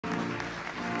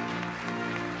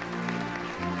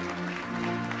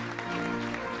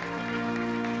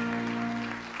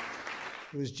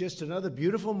It was just another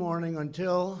beautiful morning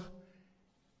until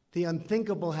the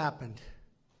unthinkable happened.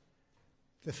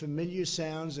 The familiar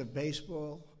sounds of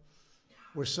baseball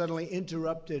were suddenly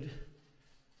interrupted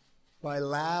by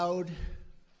loud,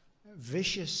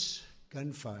 vicious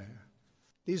gunfire.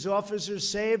 These officers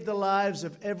saved the lives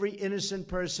of every innocent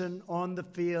person on the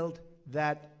field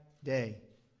that day.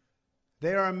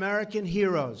 They are American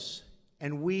heroes,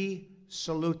 and we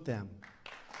salute them.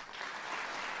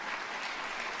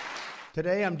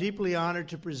 Today, I'm deeply honored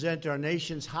to present our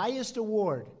nation's highest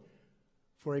award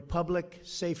for a public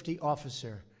safety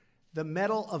officer, the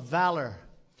Medal of Valor,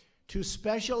 to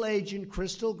Special Agent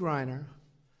Crystal Griner,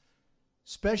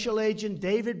 Special Agent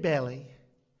David Bailey,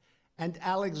 and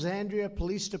Alexandria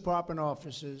Police Department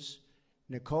officers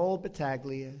Nicole,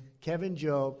 Battaglia, Kevin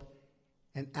Jobe,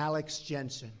 and Alex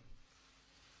Jensen.